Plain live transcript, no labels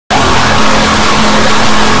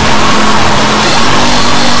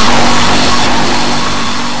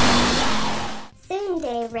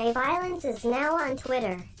is now on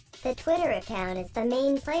Twitter. The Twitter account is the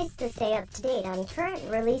main place to stay up to date on current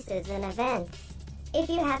releases and events. If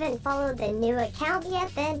you haven't followed the new account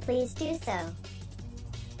yet, then please do so.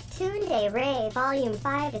 Tsundere Volume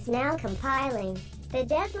 5 is now compiling. The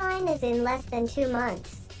deadline is in less than 2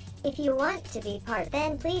 months. If you want to be part,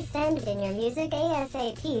 then please send in your music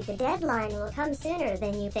ASAP. The deadline will come sooner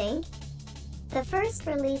than you think. The first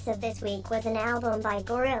release of this week was an album by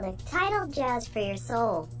Gorelick titled Jazz for Your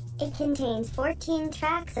Soul. It contains 14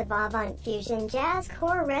 tracks of avant fusion, jazz,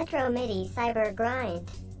 core, retro, MIDI, cyber grind.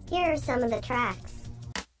 Here are some of the tracks.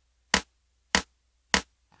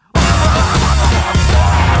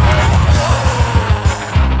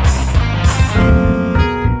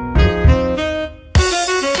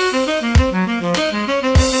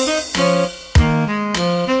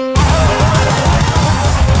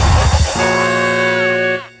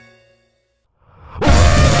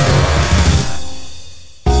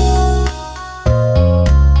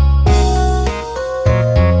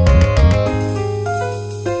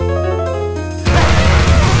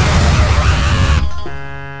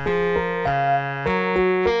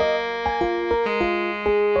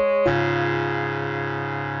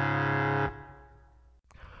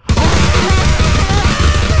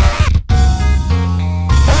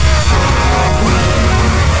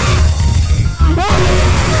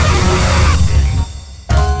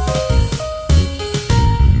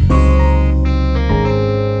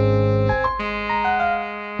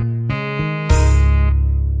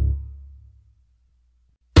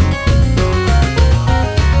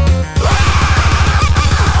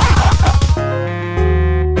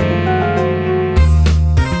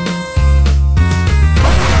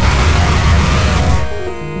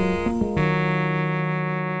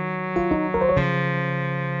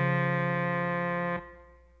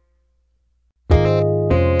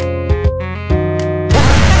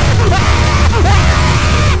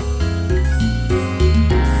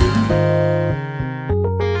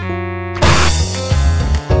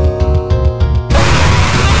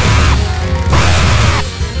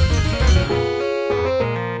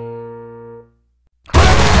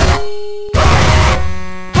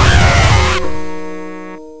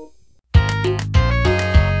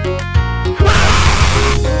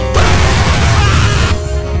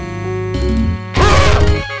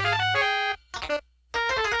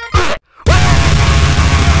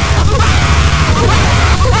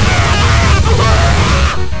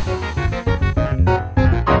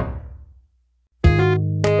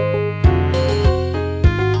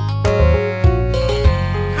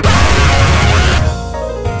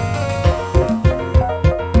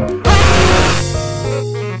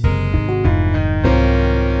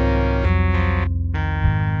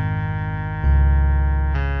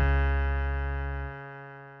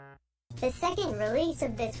 The second release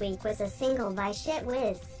of this week was a single by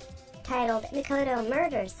Shitwiz, titled Makoto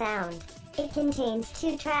Murder Sound. It contains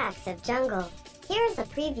 2 tracks of jungle. Here is a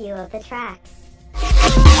preview of the tracks.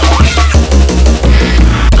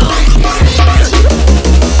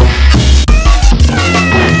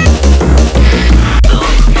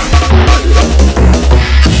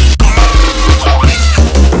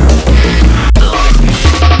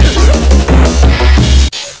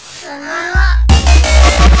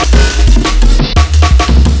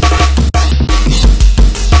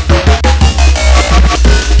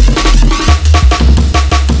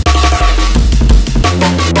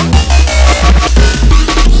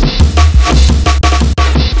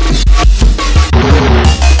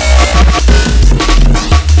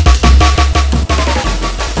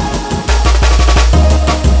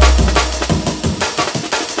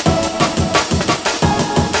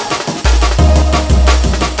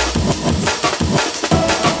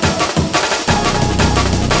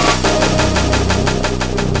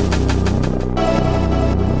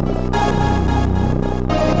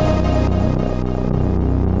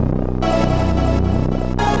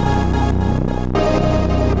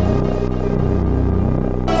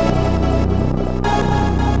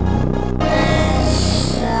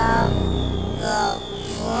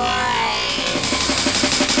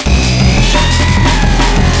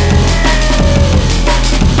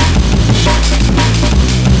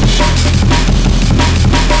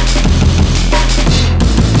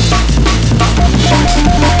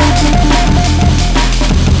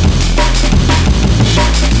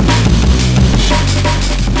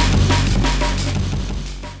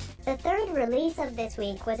 Release of this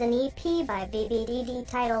week was an EP by VxBxDxD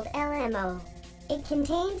titled LMO. It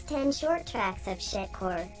contains 10 short tracks of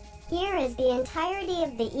shitcore. Here is the entirety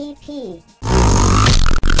of the EP.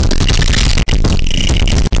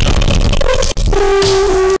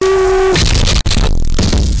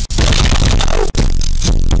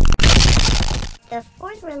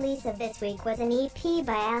 release of this week was an EP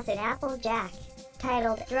by Acid Applejack,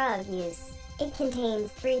 titled Drug Use. It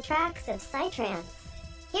contains 3 tracks of psytrance.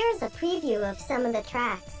 Here's a preview of some of the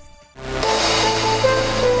tracks.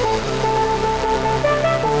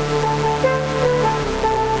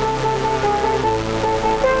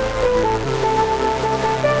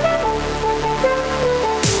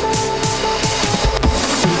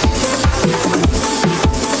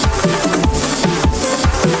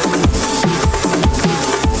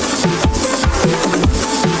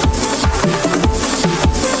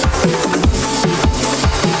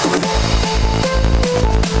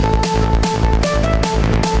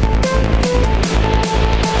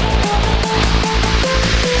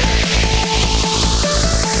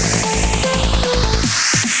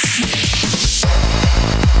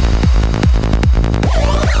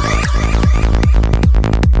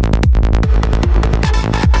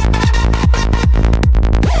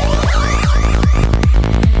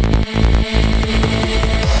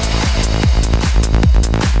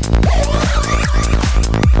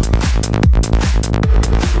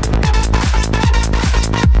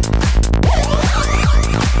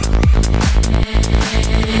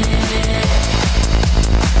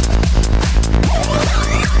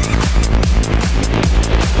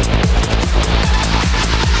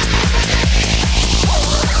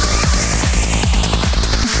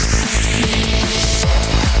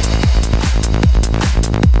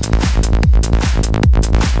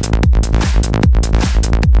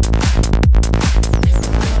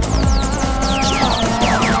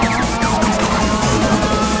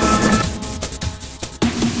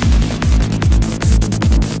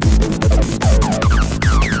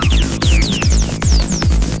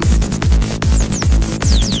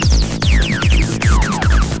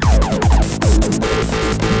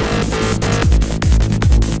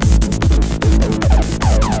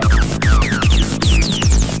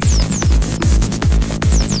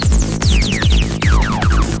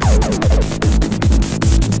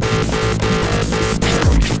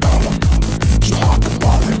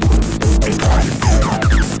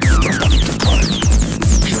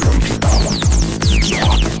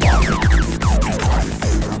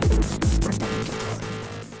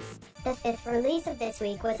 The 5th release of this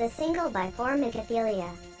week was a single by Formicophilia,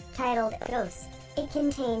 titled Ghost. It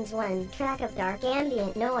contains 1 track of dark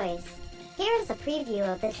ambient noise. Here's a preview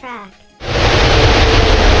of the track.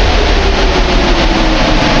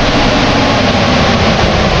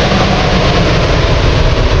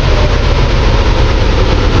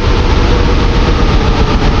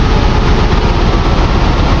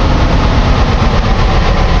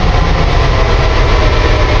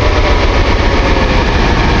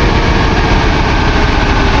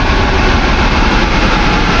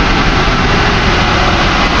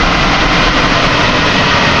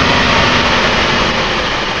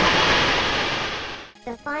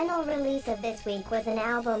 The final release of this week was an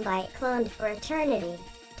album by Cloned for Eternity,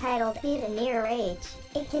 titled Mutineer Rage.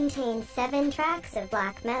 It contains 7 tracks of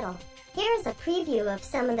black metal. Here's a preview of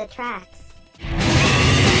some of the tracks.